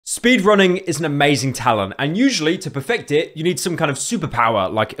Speedrunning is an amazing talent, and usually to perfect it, you need some kind of superpower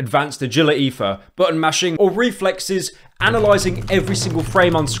like advanced agility for button mashing or reflexes, analyzing every single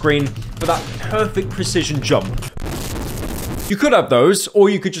frame on screen for that perfect precision jump. You could have those, or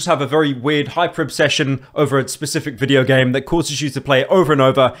you could just have a very weird hyper-obsession over a specific video game that causes you to play it over and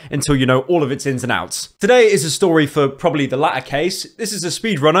over until you know all of its ins and outs. Today is a story for probably the latter case. This is a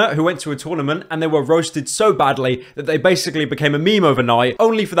speedrunner who went to a tournament and they were roasted so badly that they basically became a meme overnight,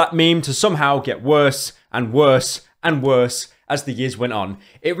 only for that meme to somehow get worse and worse and worse as the years went on.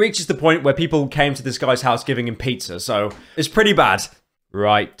 It reaches the point where people came to this guy's house giving him pizza, so it's pretty bad.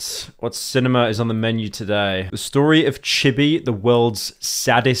 Right, what cinema is on the menu today? The story of Chibi, the world's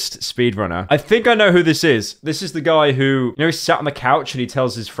saddest speedrunner. I think I know who this is. This is the guy who, you know, he sat on the couch and he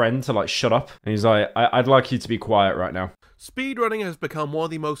tells his friend to like shut up. And he's like, I'd like you to be quiet right now. Speedrunning has become one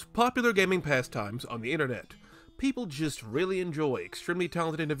of the most popular gaming pastimes on the internet. People just really enjoy extremely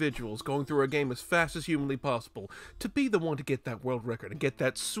talented individuals going through a game as fast as humanly possible to be the one to get that world record and get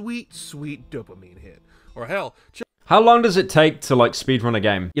that sweet, sweet dopamine hit. Or hell, how long does it take to like speedrun a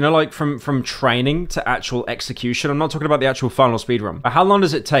game? You know, like from training to actual execution. I'm not talking about the actual final speedrun. But how long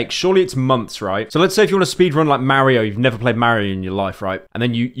does it take? Surely it's months, right? So let's say if you want to speedrun like Mario, you've never played Mario in your life, right? And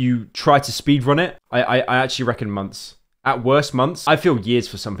then you try to speedrun it. I actually reckon months. At worst, months. I feel years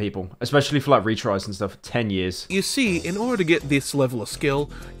for some people, especially for like retries and stuff. 10 years. You see, in order to get this level of skill,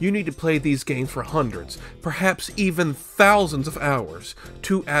 you need to play these games for hundreds, perhaps even thousands of hours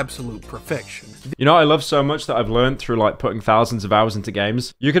to absolute perfection. You know what I love so much that I've learned through like putting thousands of hours into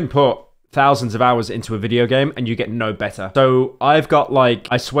games? You can put thousands of hours into a video game and you get no better. So I've got like,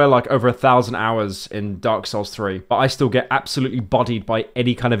 I swear like over 1,000 hours in Dark Souls 3, but I still get absolutely bodied by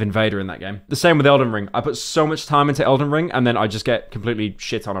any kind of invader in that game. The same with Elden Ring. I put so much time into Elden Ring and then I just get completely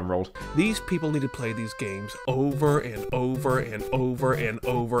shit on and rolled. These people need to play these games over and over and over and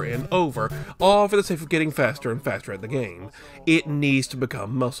over and over, all for the sake of getting faster and faster at the game. It needs to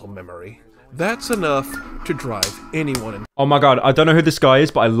become muscle memory. That's enough to drive anyone in. Oh my god, I don't know who this guy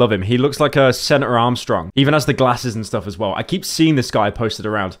is, but I love him. He looks like a Senator Armstrong. He even has the glasses and stuff as well. I keep seeing this guy posted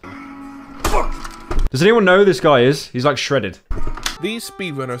around. Does anyone know who this guy is? He's like shredded. These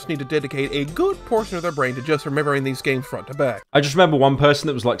speedrunners need to dedicate a good portion of their brain to just remembering these games front to back. I just remember one person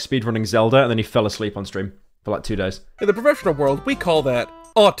that was like speedrunning Zelda and then he fell asleep on stream for like 2 days. In the professional world, we call that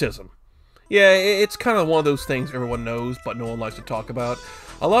autism. Yeah, it's kind of one of those things everyone knows, but no one likes to talk about.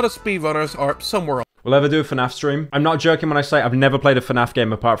 A lot of speedrunners are somewhere else. We'll ever do a FNAF stream. I'm not joking when I say I've never played a FNAF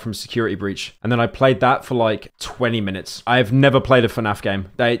game apart from Security Breach. And then I played that for like 20 minutes. I've never played a FNAF game.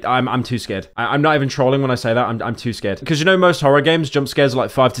 I'm too scared. I'm not even trolling when I say that. I'm too scared. Because you know most horror games, jump scares are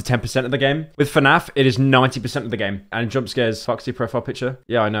like 5 to 10% of the game. With FNAF, it is 90% of the game. And jump scares, Foxy profile picture.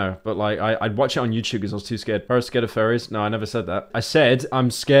 Yeah, I know. But like, I'd watch it on YouTube because I was too scared. I was scared of furries. No, I never said that. I said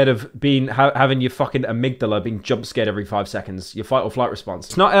I'm scared of being having your fucking amygdala being jump scared every 5 seconds. Your fight or flight response.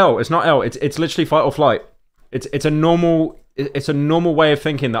 It's not L. It's not L. It's literally fight or flight. It's a normal way of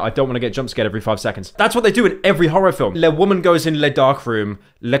thinking that I don't want to get jump scared every 5 seconds. That's what they do in every horror film. The woman goes in le dark room,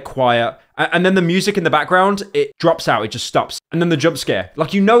 le quiet, and then the music in the background, it drops out, it just stops. And then the jump scare.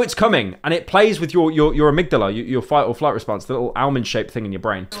 Like, you know it's coming, and it plays with your amygdala, your fight or flight response, the little almond-shaped thing in your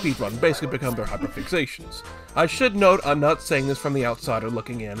brain. Speedrun basically become their hyperfixations. I should note, I'm not saying this from the outsider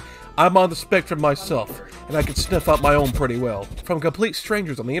looking in. I'm on the spectrum myself, and I can sniff out my own pretty well, from complete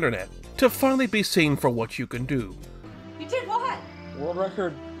strangers on the internet, to finally be seen for what you can do. You did what? World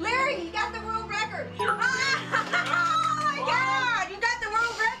record. Larry, you got the world record! Oh my god! You got the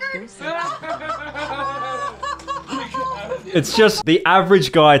world record! It's just the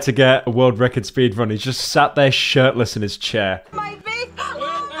average guy to get a world record speedrun. He's just sat there shirtless in his chair. My face!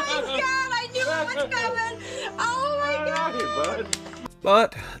 Oh my god! I knew it was coming! Oh my god!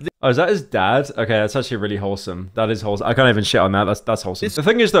 But Oh, is that his dad? Okay, that's actually really wholesome. That is wholesome. I can't even shit on that. That's wholesome. The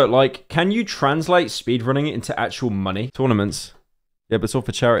thing is though, like, can you translate speedrunning into actual money? Tournaments. Yeah, but it's all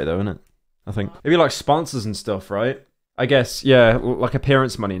for charity though, isn't it? I think. Maybe like sponsors and stuff, right? I guess, yeah, like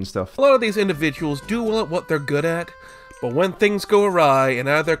appearance money and stuff. a lot of these individuals do well at what they're good at, but when things go awry and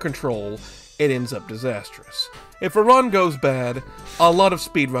out of their control, it ends up disastrous. If a run goes bad, a lot of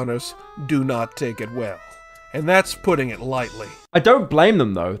speedrunners do not take it well. And that's putting it lightly. I don't blame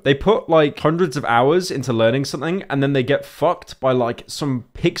them though. They put like hundreds of hours into learning something and then they get fucked by like some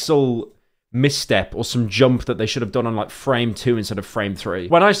pixel misstep or some jump that they should have done on like frame 2 instead of frame 3.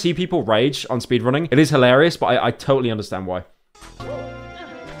 When I see people rage on speedrunning, it is hilarious, but I totally understand why.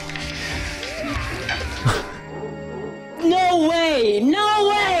 No way! No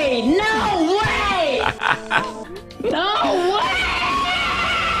way! No way! No way!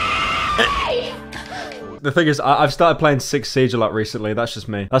 The thing is, I've started playing 6 Siege a lot recently. That's just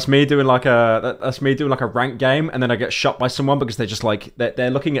me. That's me doing like a rank game, and then I get shot by someone because they're just like they're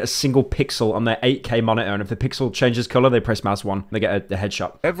looking at a single pixel on their 8K monitor, and if the pixel changes color, they press mouse 1. They get a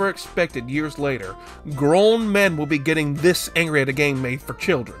headshot. Ever expected years later, grown men will be getting this angry at a game made for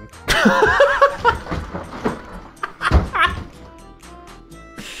children.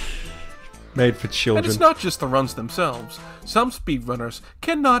 Made for children. And it's not just the runs themselves. Some speedrunners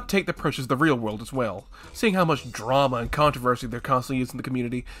cannot take the pressures of the real world as well. Seeing how much drama and controversy they're constantly using in the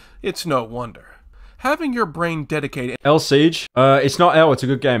community, it's no wonder. Having your brain dedicated... L Siege? It's not L, it's a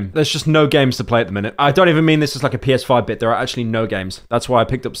good game. There's just no games to play at the minute. I don't even mean this as like a PS5 bit. There are actually no games. That's why I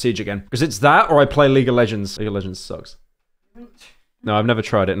picked up Siege again. Because it's that, or I play League of Legends. League of Legends sucks. No, I've never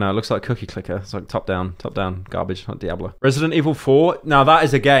tried it. No, it looks like Cookie Clicker. It's like top down garbage, not Diablo. Resident Evil 4. Now that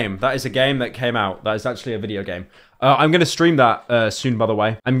is a game. That is a game that came out. That is actually a video game. I'm going to stream that soon, by the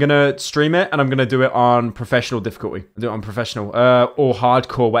way. I'm going to stream it, and I'm going to do it on professional difficulty. I'll do it on professional or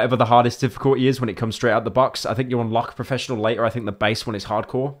hardcore, whatever the hardest difficulty is when it comes straight out the box. I think you unlock professional later. I think the base one is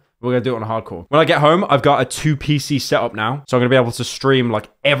hardcore. We're going to do it on hardcore. When I get home, I've got a 2 PC setup now. So I'm going to be able to stream like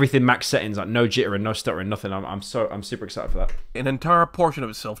everything max settings, like no jittering, no stuttering, nothing. I'm super excited for that. An entire portion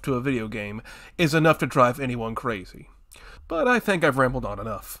of itself to a video game is enough to drive anyone crazy. But I think I've rambled on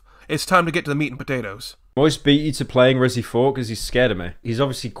enough. It's time to get to the meat and potatoes. Moist beat you to playing Resi 4 because he's scared of me. He's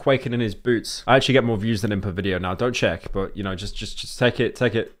obviously quaking in his boots. I actually get more views than him per video now. Don't check, but you know, just take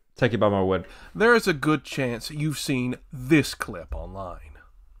it by my word. There is a good chance you've seen this clip online.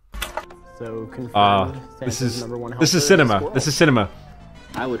 So confirmed. This is cinema. This is cinema.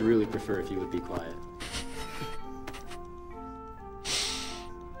 I would really prefer if you would be quiet.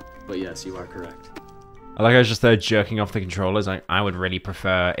 But yes, you are correct. I like I was just there jerking off the controllers. I would really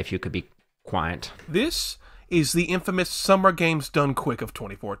prefer if you could be quiet. This is the infamous Summer Games Done Quick of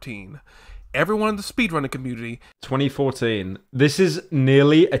 2014. Everyone in the speedrunning community... 2014. This is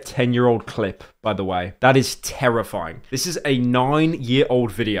nearly a 10-year-old clip, by the way. That is terrifying. This is a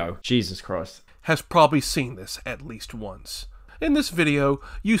 9-year-old video. Jesus Christ. ...has probably seen this at least once. In this video,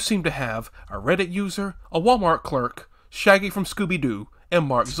 you seem to have a Reddit user, a Walmart clerk, Shaggy from Scooby-Doo, and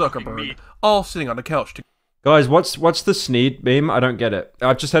Mark Zuckerberg, all sitting on a couch together. Guys, what's the Sneed meme? I don't get it.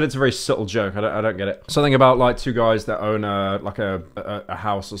 I've just heard it's a very subtle joke. I don't get it. Something about like 2 guys that own a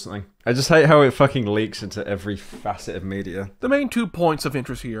house or something. I just hate how it fucking leaks into every facet of media. The main 2 points of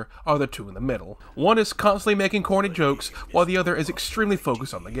interest here are the 2 in the middle. One is constantly making corny jokes, while the other is extremely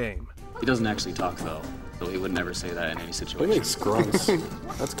focused on the game. He doesn't actually talk though, so he would never say that in any situation. He makes grunts.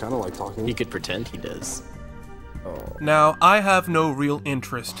 That's kind of like talking. He could pretend he does. Now, I have no real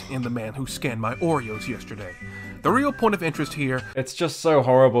interest in the man who scanned my Oreos yesterday. The real point of interest here... It's just so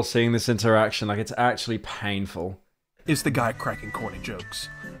horrible seeing this interaction, like it's actually painful. ...is the guy cracking corny jokes.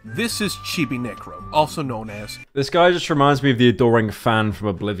 This is Chibi Necro, also known as... This guy just reminds me of the adoring fan from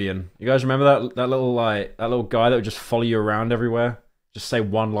Oblivion. You guys remember that little guy that would just follow you around everywhere? Just say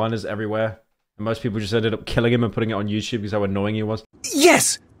one-liners everywhere? And most people just ended up killing him and putting it on YouTube because how annoying he was.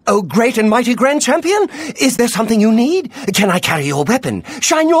 Yes! Oh, great and mighty Grand Champion! Is there something you need? Can I carry your weapon?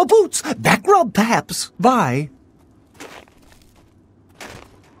 Shine your boots? Back rub, perhaps? Bye.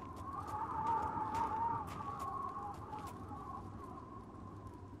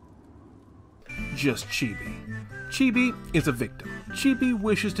 Just Chibi. Chibi is a victim. Chibi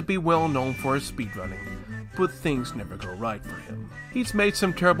wishes to be well known for his speedrunning, but things never go right for him. He's made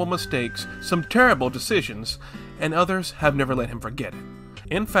some terrible mistakes, some terrible decisions, and others have never let him forget it.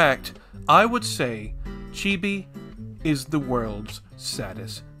 In fact, I would say Chibi is the world's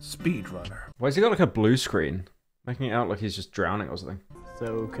saddest speedrunner. Why has he got like a blue screen? Making it out like he's just drowning or something.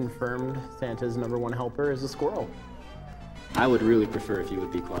 So confirmed Santa's #1 helper is a squirrel. I would really prefer if you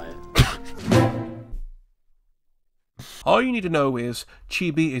would be quiet. All you need to know is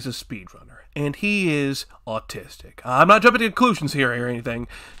Chibi is a speedrunner, and he is autistic. I'm not jumping to conclusions here or anything.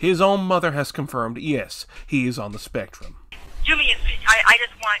 His own mother has confirmed, yes, he is on the spectrum. Julius, I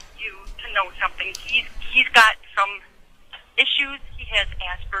just want you to know something. He's got some issues. He has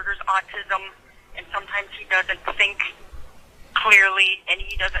Asperger's, autism, and sometimes he doesn't think clearly, and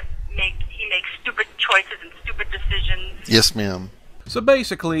he makes stupid choices and stupid decisions. Yes, ma'am. So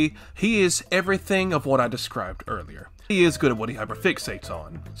basically, he is everything of what I described earlier. He is good at what he hyperfixates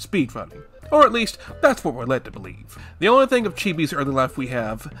on, speedrunning. Or at least, that's what we're led to believe. The only thing of Chibi's early life we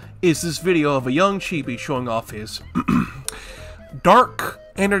have is this video of a young Chibi showing off his dark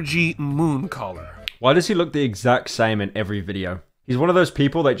energy moon collar. Why does he look the exact same in every video? He's one of those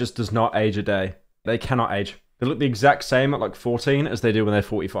people that just does not age a day. They cannot age. They look the exact same at like 14 as they do when they're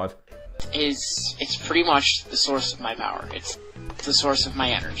 45. It's pretty much the source of my power. It's the source of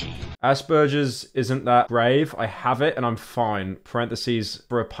my energy. Asperger's isn't that brave. I have it and I'm fine. Parentheses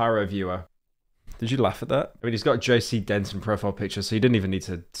for a pyro viewer. Did you laugh at that? I mean, he's got a JC Denton profile picture, so you didn't even need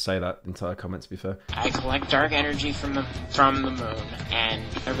to say that entire comment, to be fair. I collect dark energy from the moon, and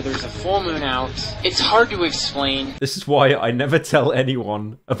whenever there's a full moon out, it's hard to explain. This is why I never tell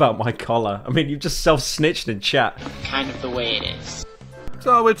anyone about my collar. I mean, you've just self-snitched in chat. Kind of the way it is.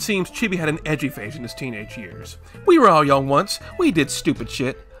 So it seems Chibi had an edgy phase in his teenage years. We were all young once. We did stupid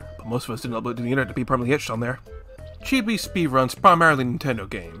shit. But most of us didn't upload to the internet to be permanently etched on there. Chibi speedruns primarily Nintendo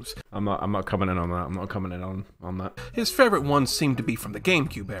games. I'm not commenting on that. I'm not commenting on that. His favorite ones seem to be from the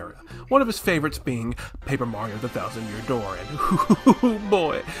GameCube era. One of his favorites being Paper Mario: The Thousand Year Door, and oh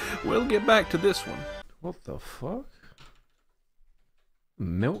boy, we'll get back to this one. What the fuck?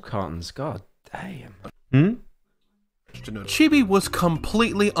 Milk cartons, god damn. Chibi was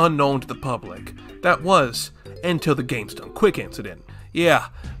completely unknown to the public. That was, until the Games Done Quick incident. Yeah,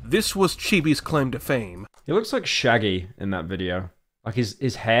 this was Chibi's claim to fame. He looks like Shaggy in that video. Like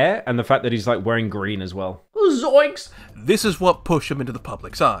his hair and the fact that he's like wearing green as well. Zoinks! This is what pushed him into the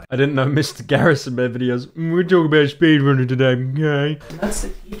public's eye. I didn't know Mr. Garrison made videos. We're talking about speedrunning today, okay? That's the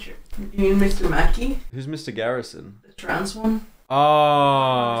teacher. You mean Mr. Mackey? Who's Mr. Garrison? The trans one?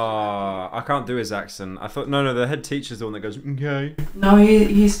 Oh, I can't do his accent. I thought, no, the head teacher's the one that goes, okay. No,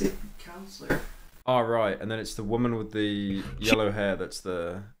 he's the counselor. Oh, right, and then it's the woman with the yellow hair that's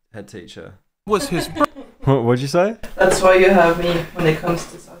the head teacher. Was his What'd you say? That's why you have me when it comes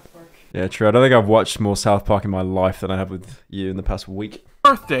to South Park. Yeah, true. I don't think I've watched more South Park in my life than I have with you in the past week.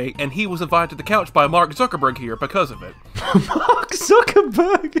 Birthday, and he was invited to the couch by Mark Zuckerberg here because of it. Mark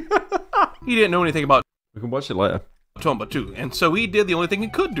Zuckerberg! He didn't know anything about We can watch it later. Tomba too, and so he did the only thing he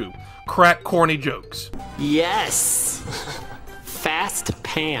could do: crack corny jokes. Yes! Fast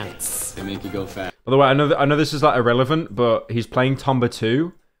pants. They make you go fast. By the way, I know this is like irrelevant, but he's playing Tomba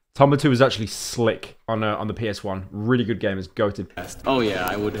 2. Tomba 2 is actually slick on the PS1. Really good game. It's goated. Oh yeah,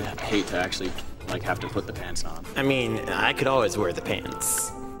 I would hate to actually like have to put the pants on. I mean, I could always wear the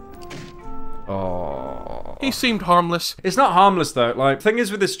pants. Oh. He seemed harmless. It's not harmless though. Like, thing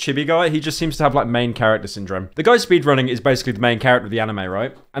is with this Chibi guy, he just seems to have like main character syndrome. The guy speedrunning is basically the main character of the anime,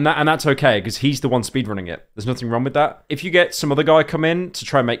 right? And that's okay because he's the one speedrunning it. There's nothing wrong with that. If you get some other guy come in to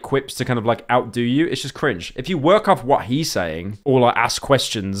try and make quips to kind of like outdo you, it's just cringe. If you work off what he's saying or like ask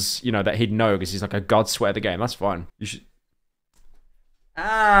questions, you know, that he'd know because he's like a god sweat of the game, that's fine. You should.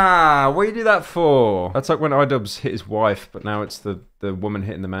 Ah, what do you do that for? That's like when iDubbbz hit his wife, but now it's the woman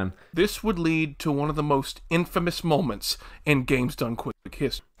hitting the man. This would lead to one of the most infamous moments in Games Done Quick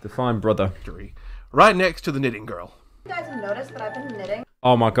history. Define brother. Right next to the knitting girl. You guys have noticed that I've been knitting.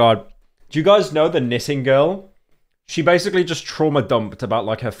 Oh my god. Do you guys know the knitting girl? She basically just trauma dumped about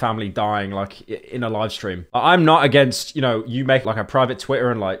like her family dying like in a live stream. I'm not against, you know, you make like a private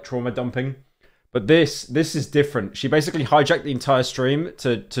Twitter and like trauma dumping. But this is different. She basically hijacked the entire stream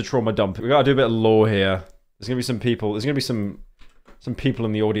to trauma dump. We gotta do a bit of lore here. There's gonna be some people. There's gonna be some people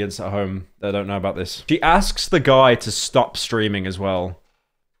in the audience at home that don't know about this. She asks the guy to stop streaming as well.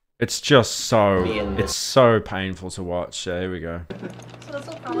 It's just it's so painful to watch. Yeah, here we go. So this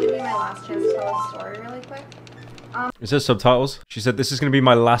will probably be my last chance to tell a story really quick. Is there subtitles? She said, this is going to be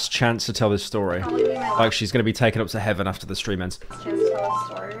my last chance to tell this story. Like she's going to be taken up to heaven after the stream ends. Chance to tell a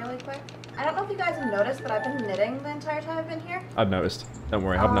story really quick. I don't know if you guys have noticed, but I've been knitting the entire time I've been here. I've noticed. Don't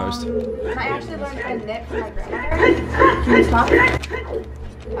worry, I've noticed. And I actually learned how to knit from my grandmother. Can you stop?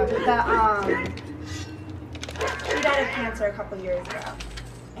 She died of cancer a couple years ago.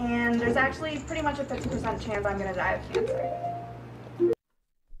 And there's actually pretty much a 50% chance I'm gonna die of cancer.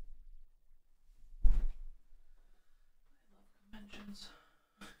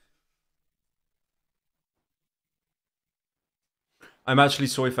 I'm actually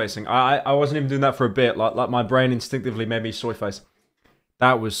soy facing. I wasn't even doing that for a bit. Like my brain instinctively made me soy face.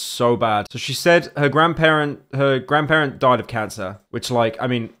 That was so bad. So she said her grandparent died of cancer, which like, I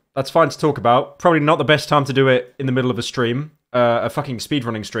mean, that's fine to talk about. Probably not the best time to do it in the middle of a stream, a fucking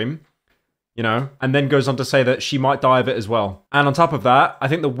speedrunning stream. You know, and then goes on to say that she might die of it as well. And on top of that, I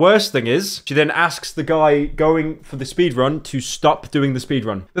think the worst thing is, she then asks the guy going for the speedrun to stop doing the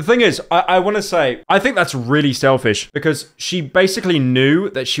speedrun. The thing is, I want to say, I think that's really selfish because she basically knew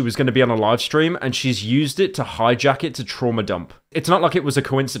that she was going to be on a live stream and she's used it to hijack it to trauma dump. It's not like it was a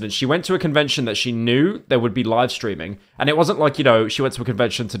coincidence. She went to a convention that she knew there would be live streaming. And it wasn't like, you know, she went to a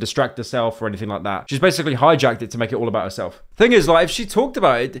convention to distract herself or anything like that. She's basically hijacked it to make it all about herself. Thing is, like, if she talked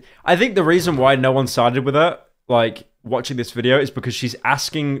about it, I think the reason why no one sided with her, like watching this video is because she's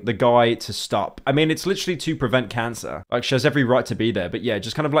asking the guy to stop. I mean, it's literally to prevent cancer. Like, she has every right to be there. But yeah,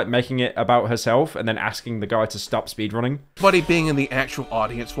 just kind of like making it about herself and then asking the guy to stop speedrunning. Buddy being in the actual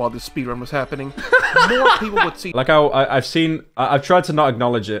audience while this speedrun was happening, more people would see. Like I've tried to not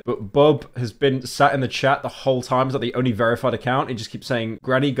acknowledge it, but Bub has been sat in the chat the whole time. It's like the only verified account. He just keeps saying,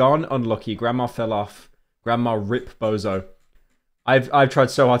 "Granny gone, unlucky. Grandma fell off. Grandma rip bozo." I've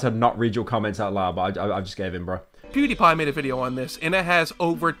tried so hard to not read your comments out loud, but I just gave in, bro. PewDiePie made a video on this, and it has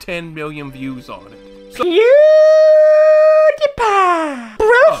over 10 million views on it. So, PewDiePie!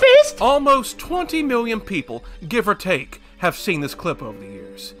 Brofist! Almost 20 million people, give or take, have seen this clip over the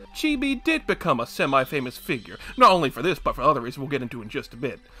years. Chibi did become a semi-famous figure, not only for this, but for other reasons we'll get into in just a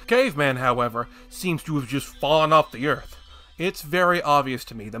bit. Caveman, however, seems to have just fallen off the earth. It's very obvious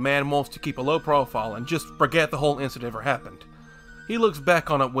to me the man wants to keep a low profile and just forget the whole incident ever happened. He looks back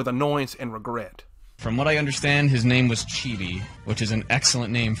on it with annoyance and regret. From what I understand, his name was Chibi, which is an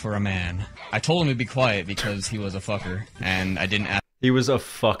excellent name for a man. I told him to be quiet because he was a fucker, and I didn't ask. He was a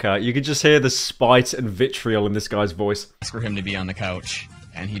fucker. You could just hear the spite and vitriol in this guy's voice. For him to be on the couch,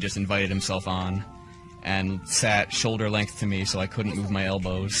 and he just invited himself on, and sat shoulder length to me so I couldn't move my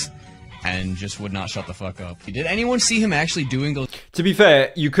elbows, and just would not shut the fuck up. Did anyone see him actually doing those? To be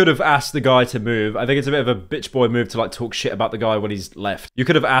fair, you could have asked the guy to move. I think it's a bit of a bitch boy move to like talk shit about the guy when he's left. You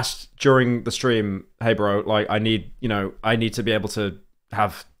could have asked during the stream, "Hey bro, like I need to be able to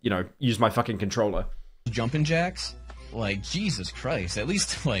have, use my fucking controller." Jumping jacks? Like, Jesus Christ, at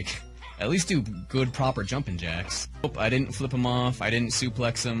least do good proper jumping jacks. I didn't flip him off, I didn't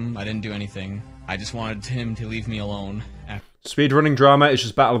suplex him, I didn't do anything. I just wanted him to leave me alone. Speedrunning drama is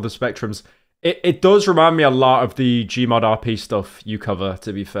just Battle of the Spectrums. It does remind me a lot of the Gmod RP stuff you cover,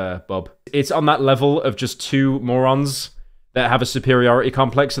 to be fair, Bob. It's on that level of just two morons that have a superiority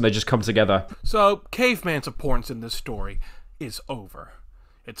complex and they just come together. So, Caveman's importance in this story is over.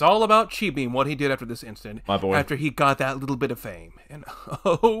 It's all about Chibi and what he did after this incident. My boy. After he got that little bit of fame. And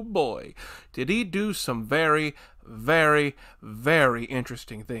oh boy, did he do some very, very, very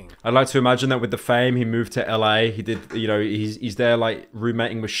interesting things. I'd like to imagine that with the fame, he moved to LA. He did, he's there like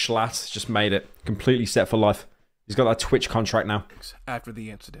roommating with Schlatt. Just made it. Completely set for life. He's got that Twitch contract now. After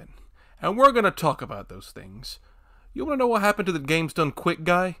the incident. And we're going to talk about those things. You want to know what happened to the Game's Done Quick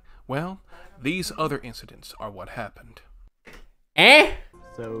guy? Well, these other incidents are what happened.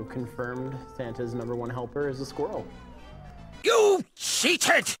 So, confirmed Santa's #1 helper is a squirrel. You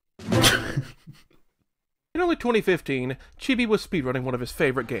cheated! In early 2015, Chibi was speedrunning one of his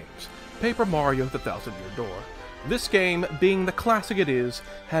favorite games, Paper Mario: The Thousand Year Door. This game, being the classic it is,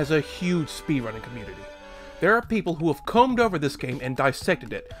 has a huge speedrunning community. There are people who have combed over this game and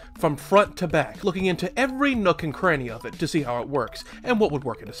dissected it from front to back, looking into every nook and cranny of it to see how it works and what would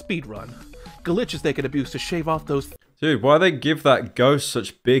work in a speedrun. Glitches they could abuse to shave off those. Dude, why they give that ghost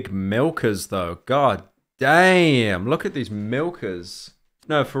such big milkers though? God damn, look at these milkers.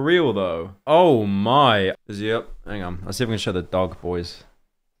 No, for real though. Oh my. Is he up? Hang on. Let's see if we can show the dog, boys.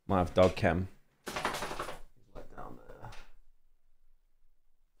 Might have dog cam. He's like down there.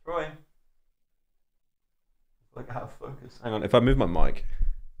 Troy. Look out of focus. Hang on, if I move my mic.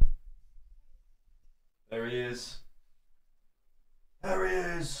 There he is. There he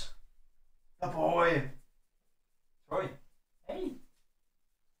is. The boy. Troy. Hey.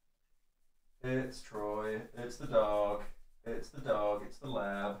 It's Troy. It's the dog. It's the dog. It's the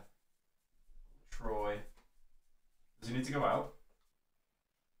lab. Troy. Does he need to go out?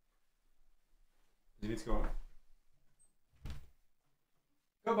 Does he need to go out?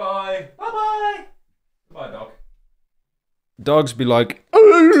 Goodbye. Bye-bye. Goodbye, dog. Dogs be like... Hey,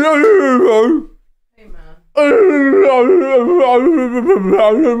 man.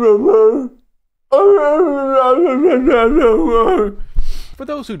 For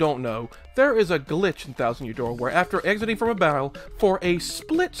those who don't know, there is a glitch in Thousand Year Door where after exiting from a battle, for a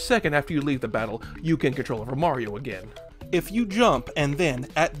split second after you leave the battle, you can control over Mario again. If you jump and then,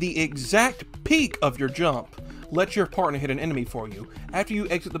 at the exact peak of your jump, let your partner hit an enemy for you, after you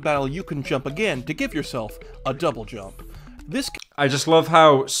exit the battle you can jump again to give yourself a double jump. I just love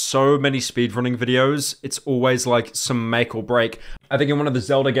how so many speedrunning videos, it's always like some make or break. I think in one of the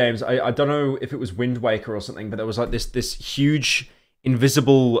Zelda games, I don't know if it was Wind Waker or something, but there was like this huge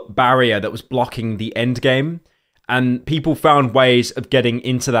invisible barrier that was blocking the end game, and people found ways of getting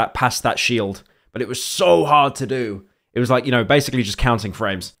into that, past that shield, but it was so hard to do. It was like, basically just counting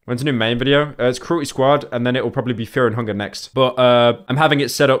frames. When's the new main video? It's Cruelty Squad, and then it will probably be Fear and Hunger next. But I'm having it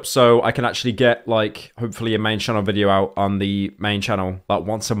set up so I can actually get, like, hopefully a main channel video out on the main channel, like,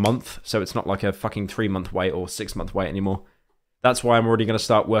 once a month. So it's not like a fucking 3-month wait or 6-month wait anymore. That's why I'm already going to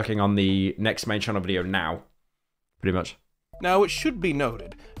start working on the next main channel video now. pretty much. Now, it should be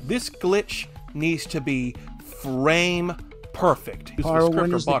noted, this glitch needs to be frame perfect. Horror,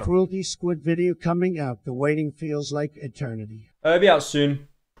 when is the Cruelty Squid video coming out? The waiting feels like eternity. It'll be out soon.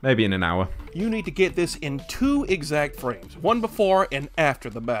 Maybe in an hour. You need to get this in 2 exact frames, one before and after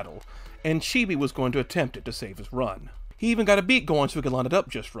the battle. And Chibi was going to attempt it to save his run. He even got a beat going so he could line it up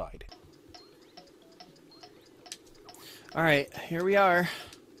just right. Alright, here we are.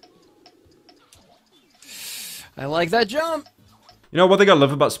 I like that jump! You know what thing I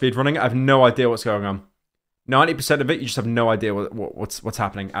love about speedrunning? I have no idea what's going on. 90% of it, you just have no idea what's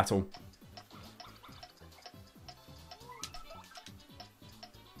happening at all.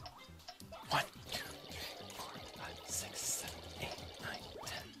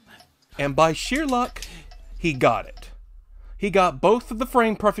 And by sheer luck, he got it. He got both of the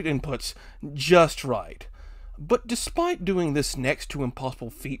frame perfect inputs just right. But despite doing this next to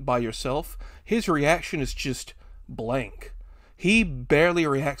impossible feat by yourself, his reaction is just blank. He barely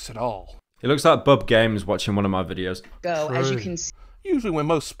reacts at all. It looks like Bub Games watching one of my videos. Go, as you can see. Usually when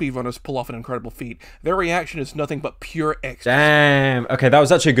most speedrunners pull off an incredible feat, their reaction is nothing but pure ecstasy. Damn. Okay, that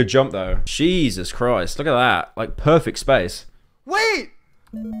was actually a good jump though. Jesus Christ, look at that. Like perfect space. Wait!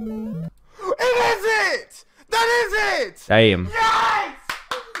 It is it! That is it! Damn. Yes!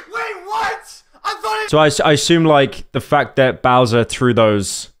 Wait, what? I thought it... So I assume like the fact that Bowser threw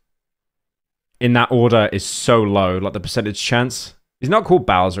those in that order is so low, like the percentage chance. He's not called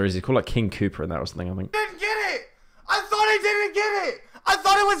Bowser, is he? Called like King Koopa in that or something, I think. Didn't get it! I thought I didn't get it! I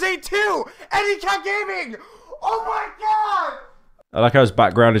thought it was A2! Eddie Cat Gaming! Oh my god! I like how his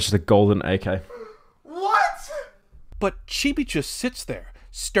background is just a golden AK. What? But Chibi just sits there,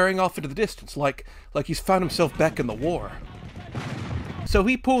 staring off into the distance, like he's found himself back in the war. So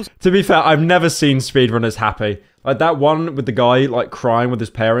he pulls... To be fair, I've never seen speedrunners happy. Like that one with the guy like crying with his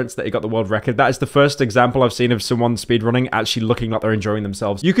parents that he got the world record. That is the first example I've seen of someone speedrunning actually looking like they're enjoying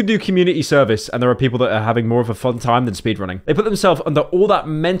themselves. You could do community service and there are people that are having more of a fun time than speedrunning. They put themselves under all that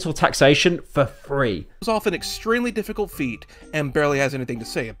mental taxation for free. It's off an extremely difficult feat and barely has anything to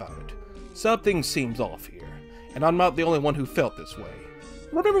say about it. Something seems off here, and I'm not the only one who felt this way.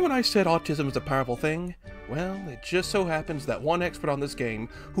 Remember when I said autism is a powerful thing? Well, it just so happens that one expert on this game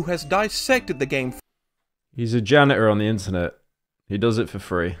who has dissected the game He's a janitor on the internet. He does it for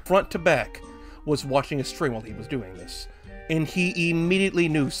free. front to back was watching a stream while he was doing this, and he immediately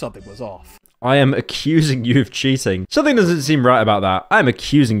knew something was off. I am accusing you of cheating. Something doesn't seem right about that. I am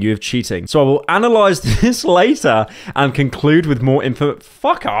accusing you of cheating. So I will analyze this later and conclude with more info.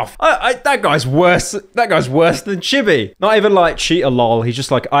 Fuck off. That guy's worse. That guy's worse than Chibi. Not even like cheater lol. He's just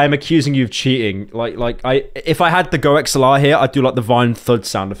like, I am accusing you of cheating. If I had the Go XLR here, I'd do like the Vine thud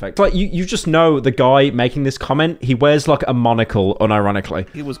sound effect. Like you just know the guy making this comment, he wears like a monocle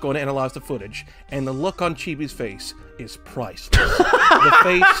unironically. He was going to analyze the footage, and the look on Chibi's face is priceless. The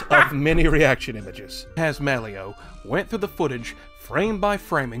face of many reaction images. As Malio went through the footage frame by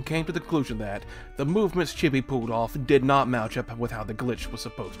frame and came to the conclusion that the movements Chibi pulled off did not match up with how the glitch was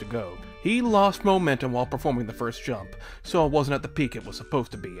supposed to go. He lost momentum while performing the first jump, so it wasn't at the peak it was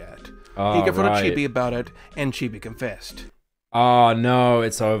supposed to be at. He confronted Chibi about it, and Chibi confessed. Oh no,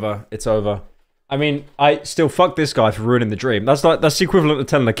 it's over. It's over. I mean, I still fuck this guy for ruining the dream. That's the equivalent of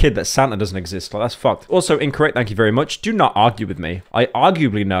telling a kid that Santa doesn't exist. Like, that's fucked. Also, incorrect, thank you very much. Do not argue with me. I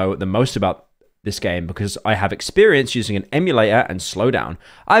arguably know the most about this game because I have experience using an emulator and slowdown.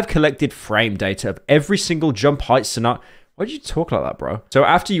 I've collected frame data of every single jump height scenario. Why did you talk like that, bro? So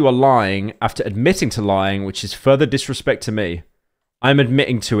after you are lying, after admitting to lying, which is further disrespect to me, I'm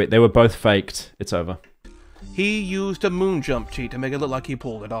admitting to it. They were both faked. It's over. He used a moon jump cheat to make it look like he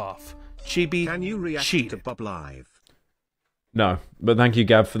pulled it off. Chibi Can you react cheated. to Bob Live? No, but thank you,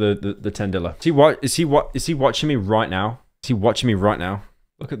 Gab, for the $10. Is he watching me right now? Is he watching me right now?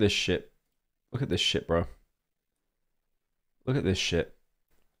 Look at this shit. Look at this shit, bro. Look at this shit.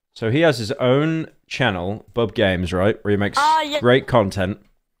 So he has his own channel, Bub Games, right? Where he makes great content.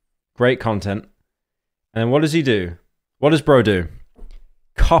 Great content. And then what does he do? What does bro do?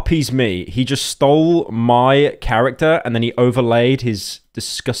 Copies me. He just stole my character and then he overlaid his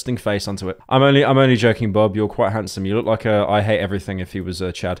disgusting face onto it. I'm only joking, Bob. You're quite handsome. You look like a I hate everything if he was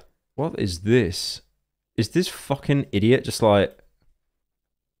Chad. What is this? Is this fucking idiot just like...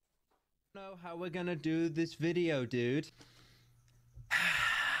 Know how we're gonna do this video, dude.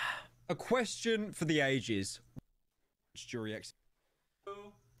 A question for the ages.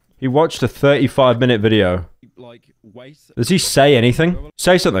 He watched a 35-minute video. Like, wait. Does he say anything?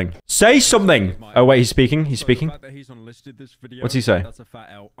 Say something. Say something! Oh wait, he's speaking. He's speaking. What's he say?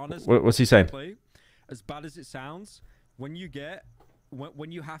 What's he saying? As bad as it sounds, when you get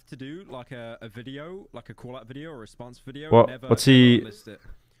when you have to do like a video, like a call out video or a response video. What? What's he?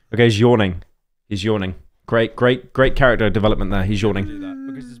 Okay, he's yawning. He's yawning. Great character development there. He's yawning. Do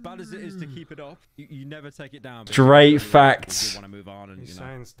that, because as bad as it is to keep it up, you never take it down. Straight facts. He's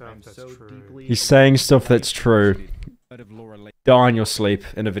saying stuff that's true. He's saying stuff that's true. Die in your sleep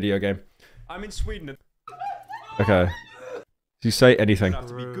in a video game. I'm in Sweden. Okay. Does he say anything?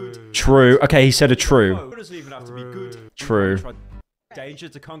 True. Okay, he said a true. It doesn't even have to be good. True. Danger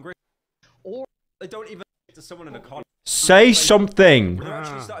to Congress, or they don't even to someone in a con. Say something. They're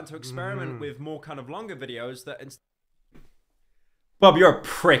actually starting to experiment with more kind of longer videos that. Bob, you're a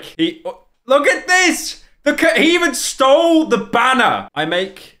prick. Look at this. He even stole the banner. I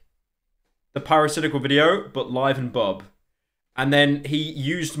make the parasitical video, but live and Bob. And then he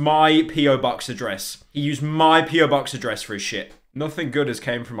used my P.O. Box address. He used my P.O. Box address for his shit. Nothing good has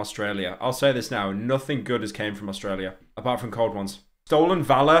came from Australia. I'll say this now. Nothing good has came from Australia. Apart from cold ones. Stolen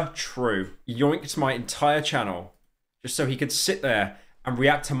valor, true. Yoinked my entire channel. Just so he could sit there and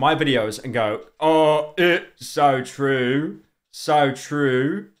react to my videos and go, oh, it's so true. So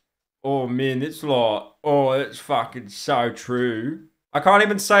true. Oh, man, it's like, oh, it's fucking so true. I can't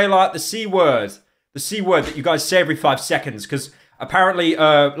even say, like, the C word. The C word that you guys say every 5 seconds, because apparently,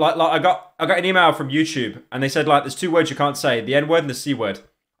 like I got an email from YouTube, and they said, like, there's 2 words you can't say, the N word and the C word.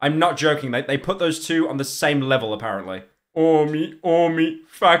 I'm not joking. They put those 2 on the same level, apparently. Oh, me,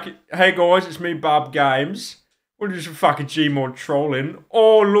 fuck it. Hey, guys, it's me, Bob Games. We're just a fucking Gmod trolling.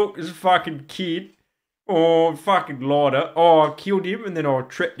 Oh, look, it's a fucking kid. Oh, fucking lighter. Oh, I killed him, and then I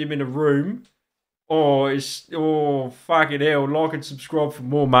trapped him in a room. Oh, fucking hell. Like and subscribe for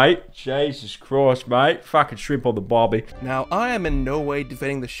more, mate. Jesus Christ, mate. Fucking shrimp on the barbie. Now, I am in no way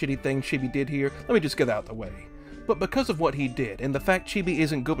defending the shitty thing Chibi did here. Let me just get out of the way. But because of what he did, and the fact Chibi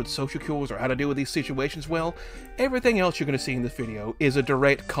isn't good with social cues or how to deal with these situations well, everything else you're going to see in this video is a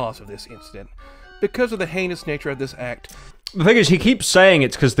direct cause of this incident. Because of the heinous nature of this act. The thing is, he keeps saying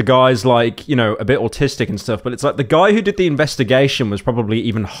it's because the guy's, like, you know, a bit autistic and stuff, but it's like the guy who did the investigation was probably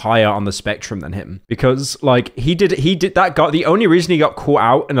even higher on the spectrum than him. Because, like, he did that guy, the only reason he got caught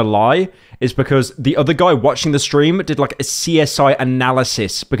out in a lie is because the other guy watching the stream did, like, a CSI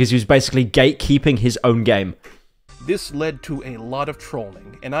analysis, because he was basically gatekeeping his own game. This led to a lot of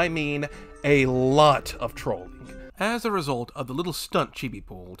trolling, and I mean a lot of trolling. As a result of the little stunt Chibi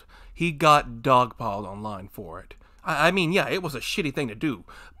pulled, he got dogpiled online for it. I mean, yeah, it was a shitty thing to do,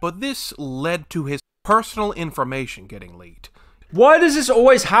 but this led to his personal information getting leaked. Why does this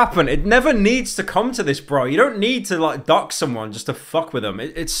always happen? It never needs to come to this, bro. You don't need to, like, dox someone just to fuck with them.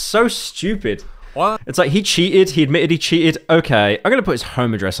 It's so stupid. What? It's like, he cheated, he admitted he cheated. Okay, I'm gonna put his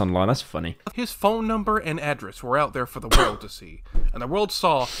home address online, that's funny. His phone number and address were out there for the world to see, and the world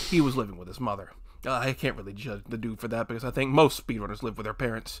saw he was living with his mother. I can't really judge the dude for that because I think most speedrunners live with their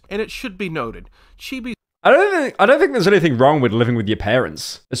parents. And it should be noted, Chibi... I don't think there's anything wrong with living with your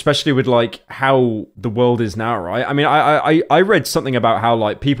parents, especially with, like, how the world is now, right? I mean, I read something about how,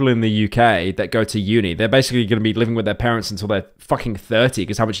 like, people in the UK that go to uni, they're basically going to be living with their parents until they're fucking 30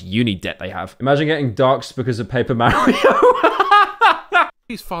 because how much uni debt they have. Imagine getting doxxed because of Paper Mario.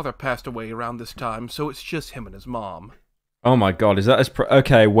 His father passed away around this time, so it's just him and his mom. Oh my god, is that his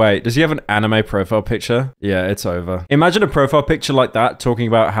okay, wait, does he have an anime profile picture? Yeah, it's over. Imagine a profile picture like that, talking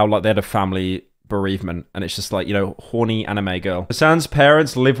about how, like, they had a family bereavement, and it's just like, you know, horny anime girl. Hassan's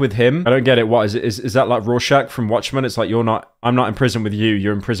parents live with him. I don't get it. What is that like Rorschach from Watchmen? It's like, I'm not in prison with you,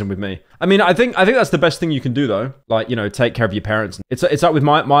 you're in prison with me. I mean, I think that's the best thing you can do though. Like, you know, take care of your parents. It's like with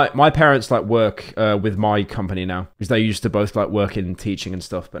my parents, like, work with my company now, because they used to both, like, work in teaching and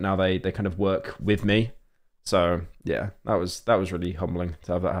stuff, but now they kind of work with me. So yeah, that was really humbling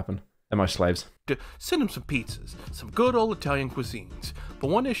to have that happen. They're my slaves. To send him some pizzas, some good old Italian cuisines.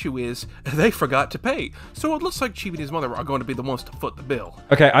 But one issue is, they forgot to pay. So it looks like Chibi and his mother are going to be the ones to foot the bill.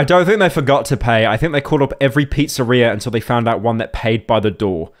 Okay, I don't think they forgot to pay. I think they called up every pizzeria until they found out one that paid by the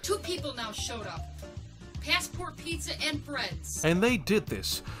door. 2 people now showed up. Passport Pizza and Breads. And they did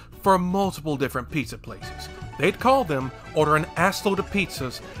this for multiple different pizza places. They'd call them, order an assload of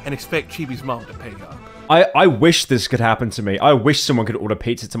pizzas, and expect Chibi's mom to pay up. I wish this could happen to me. I wish someone could order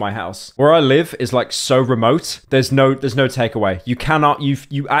pizza to my house. Where I live is, like, so remote. There's no takeaway.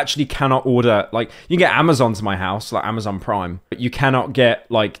 You actually cannot order, like, you can get Amazon to my house, like Amazon Prime, but you cannot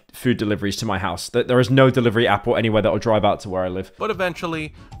get, like, food deliveries to my house. There is no delivery app or anywhere that will drive out to where I live. But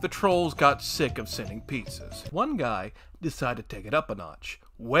eventually, the trolls got sick of sending pizzas. One guy decided to take it up a notch.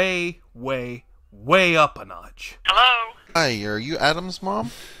 Way up a notch. Hello? Hi, are you Adam's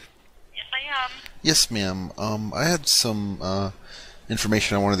mom? Yes, I am. Yes, ma'am. I had some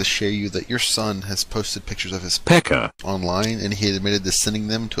information I wanted to share you that your son has posted pictures of his pecker online, and he admitted to sending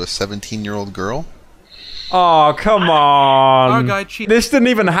them to a 17-year-old girl. Oh, come on. Our guy This didn't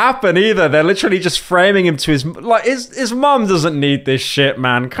even happen either. They're literally just framing him to his... Like, his mom doesn't need this shit,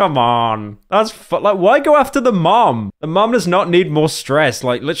 man. Come on. That's... Like, why go after the mom? The mom does not need more stress.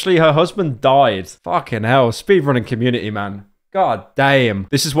 Like, literally, her husband died. Fucking hell. Speedrunning community, man. God damn.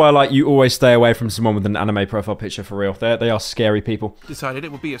 This is why, like, you always stay away from someone with an anime profile picture, for real. They are scary people. Decided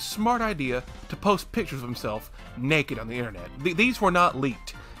it would be a smart idea to post pictures of himself naked on the internet. These were not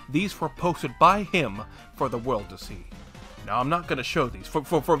leaked. These were posted by him for the world to see. Now, I'm not going to show these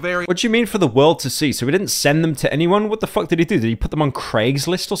for very... What do you mean for the world to see? So he didn't send them to anyone? What the fuck did he do? Did he put them on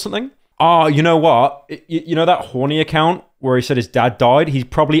Craigslist or something? Oh, you know what? You know that horny account where he said his dad died? He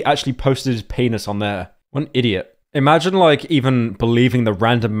probably actually posted his penis on there. What an idiot. Imagine, like, even believing the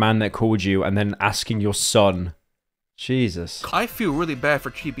random man that called you and then asking your son. Jesus. I feel really bad for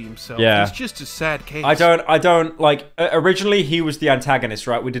Chibi himself. Yeah. It's just a sad case. I don't, like, originally he was the antagonist,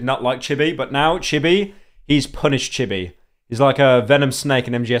 right? We did not like Chibi, but now Chibi, he's punished Chibi. He's like a Venom Snake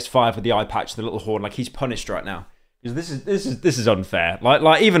in MGS5 with the eye patch, the little horn. Like, he's punished right now. Because this is unfair.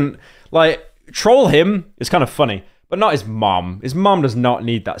 Like, even, like, troll him is kind of funny, but not his mom. His mom does not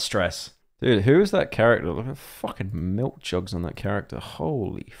need that stress. Dude, who is that character? Look at fucking milk jugs on that character.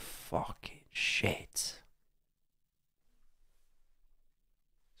 Holy fucking shit.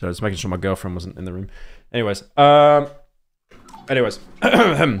 So I was making sure my girlfriend wasn't in the room. Anyways,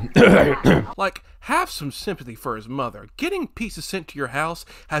 like, have some sympathy for his mother. Getting pieces sent to your house,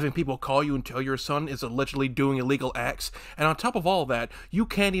 having people call you and tell your son is allegedly doing illegal acts, and on top of all that, you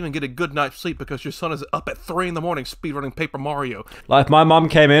can't even get a good night's sleep because your son is up at 3 in the morning speedrunning Paper Mario. Like, if my mom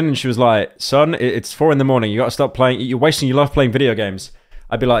came in and she was like, son, it's 4 in the morning, you gotta stop playing, you're wasting your life playing video games.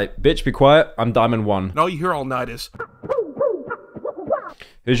 I'd be like, bitch, be quiet, I'm Diamond 1. And all you hear all night is...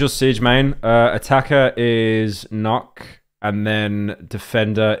 Who's your siege main? Attacker is Nock, and then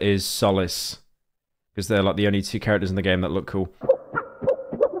Defender is Solace. Because they're like the only 2 characters in the game that look cool.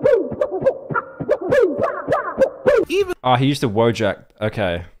 Oh, he used a Wojak.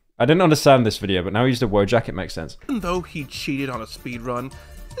 Okay. I didn't understand this video, but now he used a Wojak, it makes sense. Even though he cheated on a speedrun,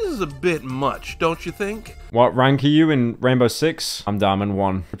 this is a bit much, don't you think? What rank are you in Rainbow Six? I'm Diamond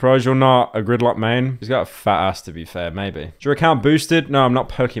 1. Surprised you're not a Gridlock main? He's got a fat ass, to be fair, maybe. Is your account boosted? No, I'm not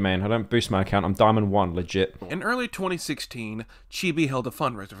Pokimane. I don't boost my account. I'm Diamond 1, legit. In early 2016, Chibi held a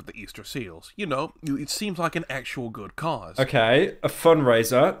fundraiser for the Easter Seals. You know, it seems like an actual good cause. Okay, a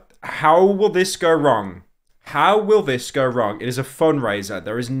fundraiser. How will this go wrong? How will this go wrong? It is a fundraiser.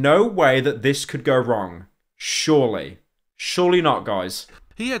 There is no way that this could go wrong. Surely. Surely not, guys.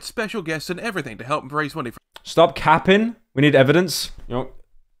 He had special guests and everything to help raise money for... Stop capping. We need evidence. You know.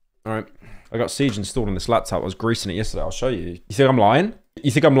 Alright. I got Siege installed on this laptop. I was greasing it yesterday. I'll show you. You think I'm lying?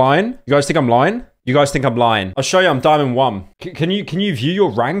 You think I'm lying? You guys think I'm lying? You guys think I'm lying? I'll show you I'm Diamond 1. Can you view your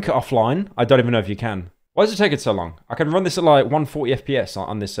rank offline? I don't even know if you can. Why does it take it so long? I can run this at like 140 FPS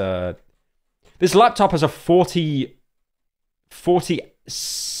on this this laptop has a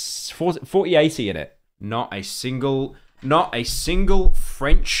 4080 in it. Not a single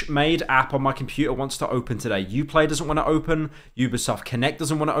French-made app on my computer wants to open today. Uplay doesn't want to open. Ubisoft Connect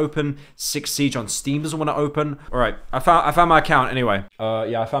doesn't want to open. Six Siege on Steam doesn't want to open. All right, I found my account anyway.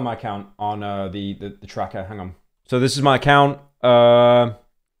 Yeah, I found my account on the tracker. Hang on. So this is my account. As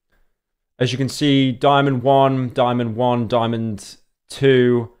you can see, Diamond 1, Diamond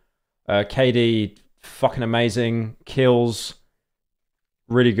 2, KD, fucking amazing, kills.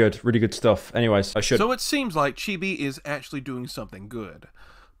 Really good stuff. Anyways, I should. So it seems like Chibi is actually doing something good.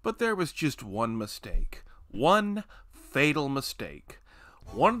 But there was just one mistake. One fatal mistake.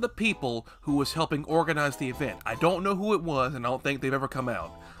 One of the people who was helping organize the event, I don't know who it was, and I don't think they've ever come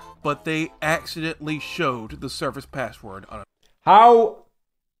out, but they accidentally showed the service password on a... How?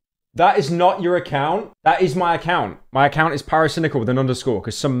 That is not your account. That is my account. My account is Paracynical with an underscore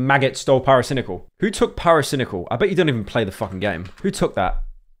because some maggot stole Paracynical. Who took Paracynical? I bet you don't even play the fucking game. Who took that?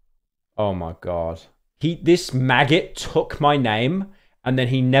 Oh my god. This maggot took my name and then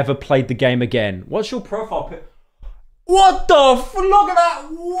he never played the game again. What's your profile pic? What the f- Look at that!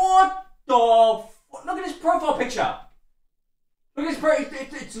 What the f- Look at his profile picture! Look at his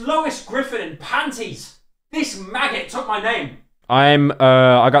it's Lois Griffin in panties! This maggot took my name!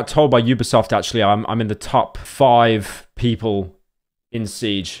 I got told by Ubisoft actually I'm in the top 5 people in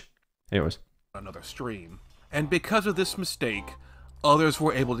Siege. Anyways. Another stream. And because of this mistake, others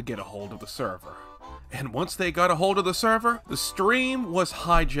were able to get a hold of the server. And once they got a hold of the server, the stream was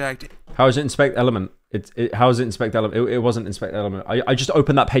hijacked. How is it Inspect Element? How is it inspect element? It wasn't inspect element. I just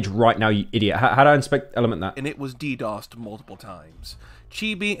opened that page right now, you idiot. How do I inspect element that? And it was DDoSed multiple times.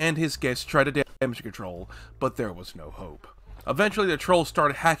 Chibi and his guests tried to damage control, but there was no hope. Eventually, the trolls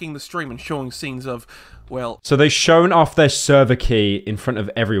started hacking the stream and showing scenes of, well... So they shown off their server key in front of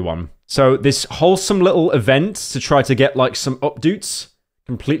everyone. So this wholesome little event to try to get, like, some updates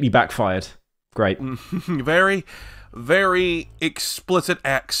completely backfired. Great. Very, very explicit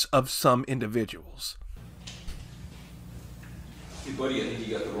acts of some individuals. Hey, buddy, I think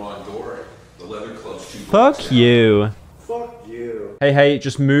you got the wrong door. The leather club's too... Fuck you. Fuck you. Hey,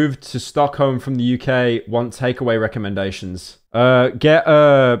 just moved to Stockholm from the UK. Want takeaway recommendations? Get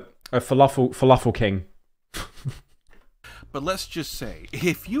a falafel king. But let's just say,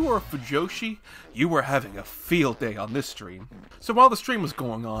 if you were Fujoshi, you were having a field day on this stream. So while the stream was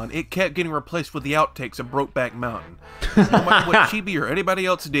going on, it kept getting replaced with the outtakes of Brokeback Mountain. No matter what Chibi or anybody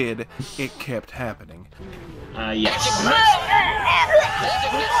else did, it kept happening. Yes.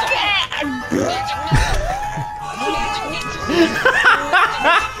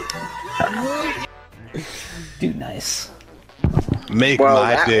 Dude, nice. Make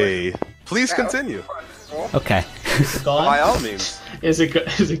my day. Please continue. Okay. By all means. Is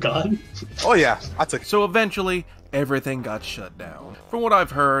it gone? Oh yeah, I took it. So eventually, everything got shut down. From what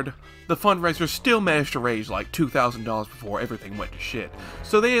I've heard, the fundraiser still managed to raise like $2,000 before everything went to shit.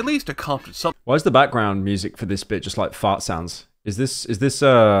 So they at least accomplished something. Why is the background music for this bit just like fart sounds? Is this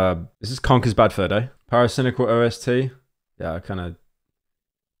Conker's Bad Fur Day? Paracynical OST? Yeah,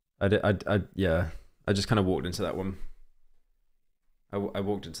 I just kind of walked into that one. I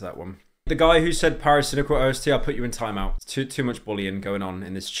walked into that one. The guy who said Paracynical OST, I'll put you in timeout. Too much bullying going on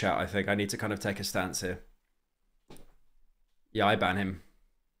in this chat, I think. I need to kind of take a stance here. Yeah, I ban him.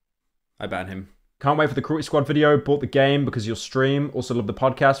 Can't wait for the Cruelty Squad video. Bought the game because your stream. Also love the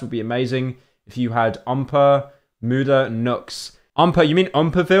podcast. Would be amazing if you had Umper, Muda, Nux. Umper, you mean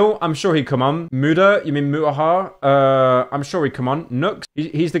Umperville? I'm sure he'd come on. Muda, you mean Mutahar? I'm sure he'd come on. Nux,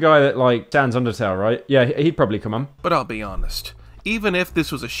 he's the guy that, like, stands Undertale, right? Yeah, he'd probably come on. But I'll be honest. Even if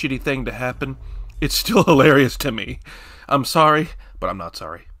this was a shitty thing to happen, it's still hilarious to me. I'm sorry, but I'm not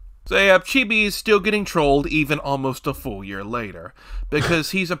sorry. So yeah, Chibi is still getting trolled even almost a full year later,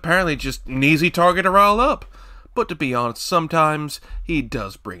 because he's apparently just an easy target to rile up. But to be honest, sometimes he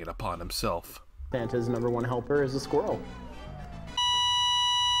does bring it upon himself. Santa's #1 helper is a squirrel.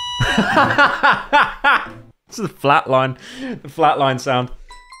 It's the flatline sound.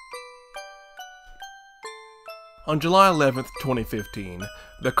 On July 11th, 2015,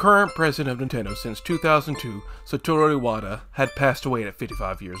 the current president of Nintendo since 2002, Satoru Iwata, had passed away at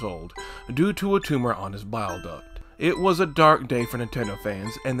 55 years old, due to a tumor on his bile duct. It was a dark day for Nintendo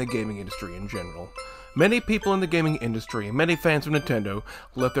fans and the gaming industry in general. Many people in the gaming industry and many fans of Nintendo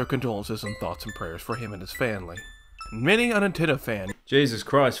left their condolences and thoughts and prayers for him and his family. Many a Nintendo fan... Jesus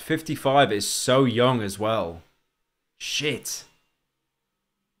Christ, 55 is so young as well. Shit.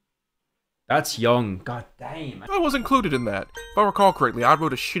 That's young. God damn. I was included in that. If I recall correctly, I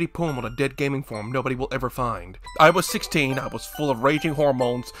wrote a shitty poem on a dead gaming forum nobody will ever find. I was 16, I was full of raging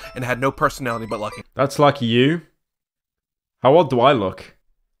hormones, and had no personality but lucky. That's like you. How old do I look?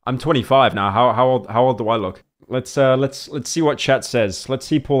 I'm 25 now. How old do I look? Let's see what chat says. Let's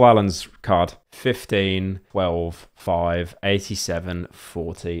see Paul Allen's card. 15, 12, 5, 87,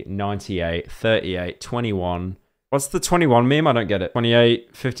 40, 98, 38, 21. What's the 21 meme? I don't get it.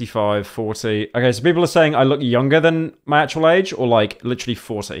 28, 55, 40. Okay, so people are saying I look younger than my actual age, or like literally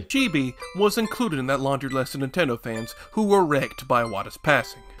 40. Chibi was included in that laundry list of Nintendo fans who were wrecked by Iwata's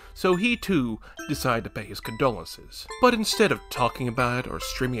passing. So he too decided to pay his condolences. But instead of talking about it or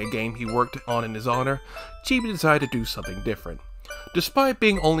streaming a game he worked on in his honor, Chibi decided to do something different. Despite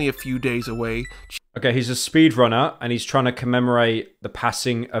being only a few days away... Okay, he's a speedrunner, and he's trying to commemorate the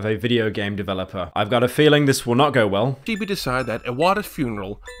passing of a video game developer. I've got a feeling this will not go well. Chibi decided that Iwata's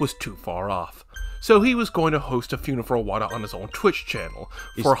funeral was too far off. So he was going to host a funeral for Iwata on his own Twitch channel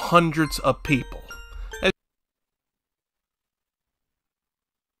for hundreds of people.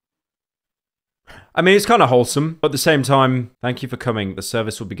 I mean, it's kind of wholesome, but at the same time, thank you for coming. The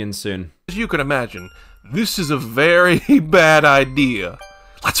service will begin soon. As you can imagine, this is a very bad idea.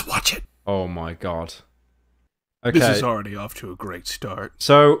 Let's watch it. Oh my god. Okay. This is already off to a great start.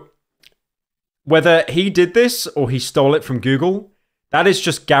 So, whether he did this or he stole it from Google, that is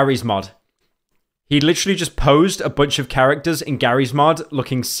just Gary's mod. He literally just posed a bunch of characters in Gary's mod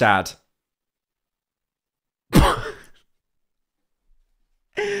looking sad.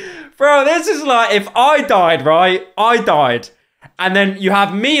 Bro, this is like if I died, right? I died. And then you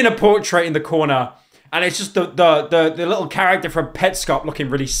have me in a portrait in the corner. And it's just the little character from Petscop looking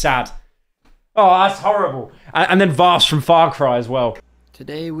really sad. Oh, that's horrible. And then Vast from Far Cry as well.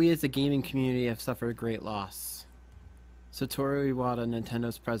 Today, we as a gaming community have suffered a great loss. Satoru Iwata,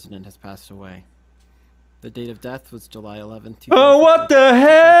 Nintendo's president, has passed away. The date of death was July 11th. Oh, what the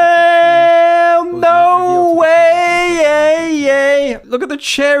hell? No way! Look at the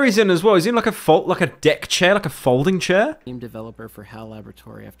chair he's in as well. He's in like a deck chair, like a folding chair. Game developer for HAL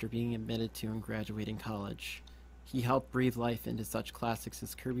Laboratory after being admitted to and graduating college. He helped breathe life into such classics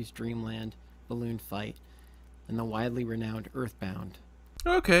as Kirby's Dream Land, Balloon Fight, and the widely renowned Earthbound.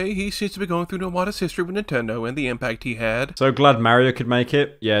 Okay, he seems to be going through Iwata's history with Nintendo and the impact he had. So glad Mario could make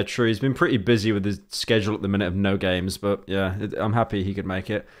it. Yeah, true. He's been pretty busy with his schedule at the minute of no games, but yeah, I'm happy he could make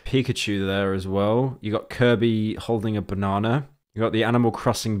it. Pikachu there as well. You got Kirby holding a banana. You got the Animal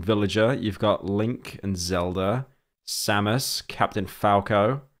Crossing villager. You've got Link and Zelda. Samus, Captain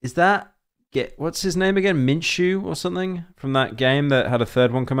Falco. Is that... what's his name again? Minshew or something? From that game that had a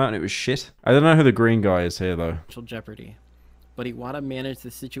third one come out and it was shit? I don't know who the green guy is here, though. Jeopardy. But Iwata managed the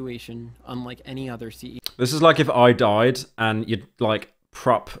situation unlike any other CEO. This is like if I died and you'd like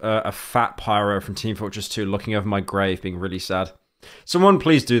prop a fat pyro from Team Fortress 2 looking over my grave being really sad. Someone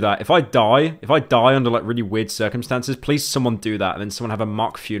please do that. If I die under like really weird circumstances, please someone do that and then someone have a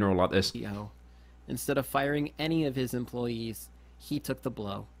mock funeral like this. Instead of firing any of his employees, he took the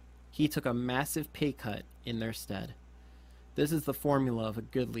blow. He took a massive pay cut in their stead. This is the formula of a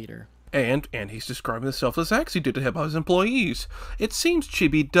good leader. And he's describing the selfless acts he did to help out his employees. It seems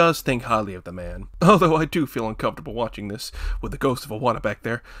Chibi does think highly of the man. Although I do feel uncomfortable watching this, with the ghost of Iwata back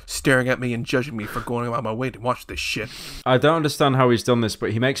there, staring at me and judging me for going out of my way to watch this shit. I don't understand how he's done this,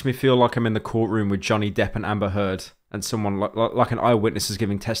 but he makes me feel like I'm in the courtroom with Johnny Depp and Amber Heard, and someone like an eyewitness is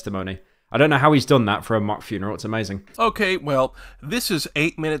giving testimony. I don't know how he's done that for a mock funeral. It's amazing. Okay, well, this is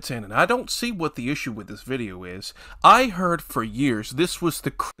 8 minutes in, and I don't see what the issue with this video is. I heard for years this was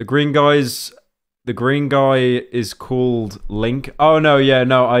the green guys. The green guy is called Link. Oh no,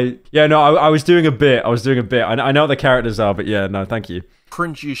 I was doing a bit. I know what the characters are, but yeah, no, thank you.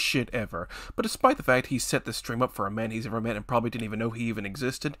 Cringiest shit ever. But despite the fact he set this stream up for a man he's ever met and probably didn't even know he even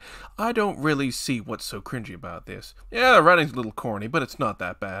existed, I don't really see what's so cringy about this. Yeah, the writing's a little corny, but it's not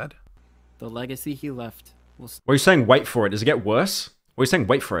that bad. The legacy he left will What are you saying, wait for it? Does it get worse? What are you saying,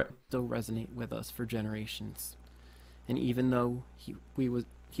 wait for it? Still resonate with us for generations. And even though he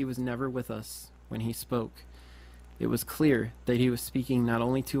was never with us when he spoke, it was clear that he was speaking not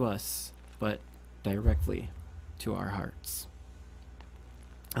only to us, but directly to our hearts.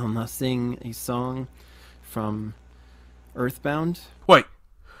 I'll now sing a song from Earthbound. Wait,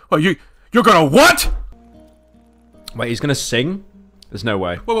 you're gonna what? Wait, he's gonna sing? There's no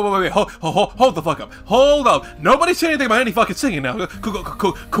way. Wait, hold the fuck up. Hold up. Nobody say anything about any fucking singing now.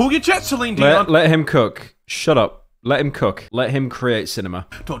 Cool your jet, Celine Dion. Let him cook. Shut up. Let him cook. Let him create cinema.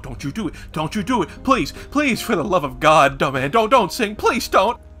 Don't you do it. Don't you do it. Please, for the love of God, dumb man. Don't sing. Please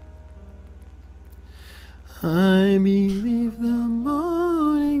don't. I believe the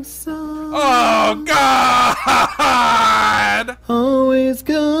morning sun. Oh, God! Always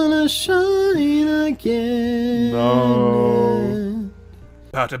gonna shine again. No.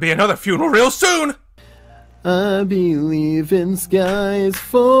 About to be another funeral real soon. I believe in skies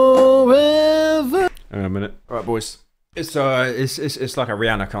forever. Hang on a minute. All right, boys. It's like a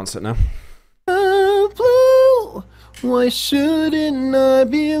Rihanna concert now. Blue. Why shouldn't I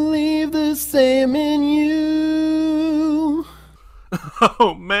believe the same in you?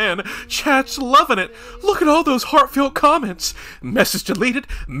 Oh man, chat's loving it. Look at all those heartfelt comments. Message deleted,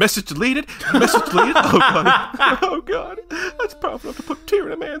 message deleted, message deleted. Oh god. Oh god. That's powerful enough to put a tear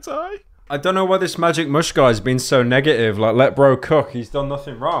in a man's eye. I don't know why this Magic Mush guy's been so negative. Like, let bro cook. He's done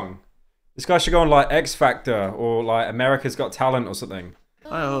nothing wrong. This guy should go on like X Factor or like America's Got Talent or something.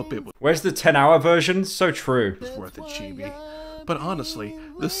 I hope it was. Where's the 10-hour version? So true. It's worth it, Chibi. But honestly,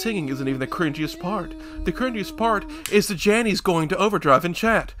 the singing isn't even the cringiest part. The cringiest part is the Jannies going to overdrive in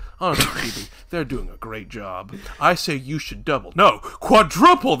chat. Honestly, Chibi, they're doing a great job. I say you should double, no,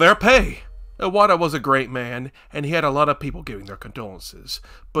 quadruple their pay. Iwata was a great man, and he had a lot of people giving their condolences.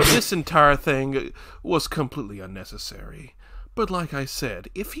 But this entire thing was completely unnecessary. But like I said,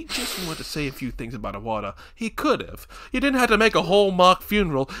 if he just wanted to say a few things about Iwata, he could have. You didn't have to make a whole mock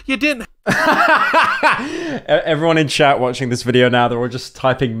funeral. You didn't... Everyone in chat watching this video now, they're all just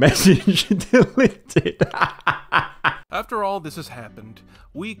typing message deleted. After all this has happened,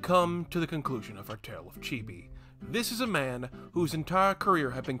 we come to the conclusion of our tale of Chibi. This is a man whose entire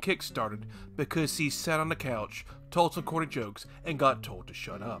career had been kick-started because he sat on the couch, told some corny jokes, and got told to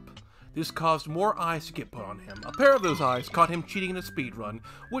shut up. This caused more eyes to get put on him. A pair of those eyes caught him cheating in a speedrun,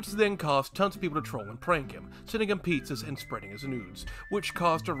 which then caused tons of people to troll and prank him, sending him pizzas and spreading his nudes, which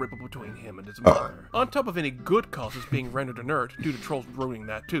caused a ripple between him and his mother. On top of any good causes being rendered inert due to trolls ruining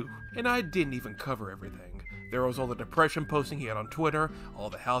that too. And I didn't even cover everything. There was all the depression posting he had on Twitter, all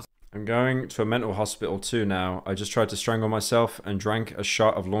the house. I'm going to a mental hospital too now. I just tried to strangle myself and drank a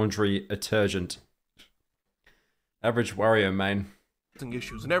shot of laundry detergent. Average warrior, man.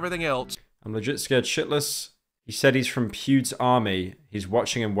 Issues and everything else. I'm legit scared shitless. He said he's from Pewd's army. He's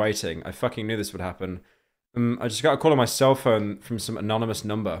watching and waiting. I fucking knew this would happen. I just got a call on my cell phone from some anonymous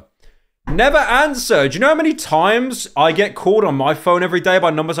number. Never answer. Do you know how many times I get called on my phone every day by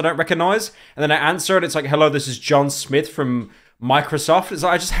numbers I don't recognize? And then I answer and it's like, hello, this is John Smith from Microsoft. It's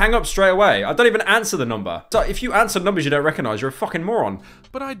like, I just hang up straight away. I don't even answer the number. So if you answer numbers you don't recognize, you're a fucking moron.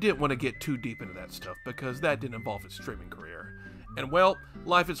 But I didn't want to get too deep into that stuff because that didn't involve his streaming career. And well,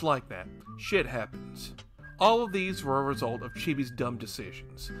 life is like that. Shit happens. All of these were a result of Chibi's dumb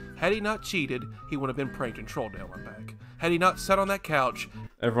decisions. Had he not cheated, he would have been pranked and trolled to hell and back. Had he not sat on that couch...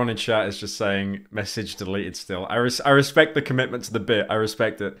 Everyone in chat is just saying, message deleted still. I respect the commitment to the bit. I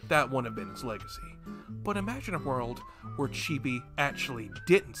respect it. That wouldn't have been his legacy. But imagine a world where Chibi actually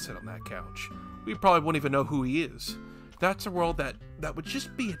didn't sit on that couch. We probably wouldn't even know who he is. That's a world that would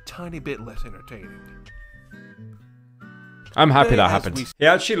just be a tiny bit less entertaining. I'm happy that happened. He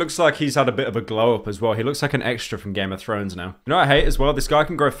actually looks like he's had a bit of a glow up as well. He looks like an extra from Game of Thrones now. You know what I hate as well? This guy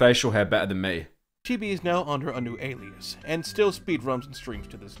can grow facial hair better than me. Chibi is now under a new alias, and still speedruns and streams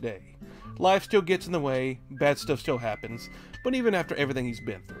to this day. Life still gets in the way, bad stuff still happens, but even after everything he's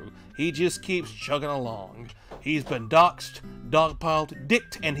been through, he just keeps chugging along. He's been doxxed, dogpiled,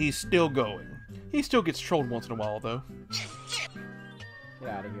 dicked, and he's still going. He still gets trolled once in a while, though. Get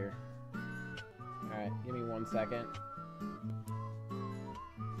out of here. Alright, give me 1 second.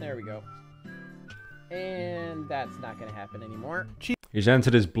 There we go. And that's not going to happen anymore. He's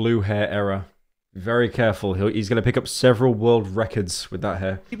entered his blue hair era. Very careful. He's going to pick up several world records with that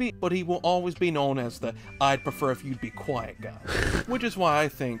hair. But he will always be known as the I'd prefer if you'd be quiet guy. Which is why I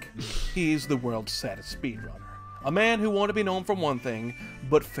think he is the world's saddest speedrunner. A man who wanted to be known for one thing,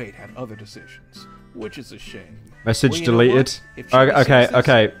 but fate had other decisions. Which is a shame. Message deleted.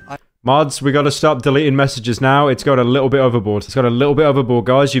 Okay. Mods, we gotta stop deleting messages now. It's got a little bit overboard.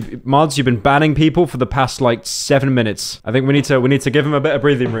 Guys. Mods, you've been banning people for the past like 7 minutes. I think we need to give them a bit of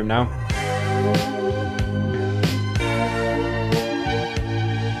breathing room now.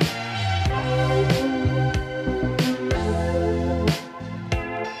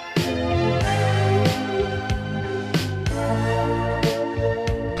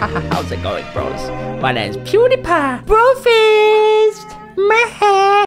 How's it going, bros? My name's PewDiePie. Brofist! Meh.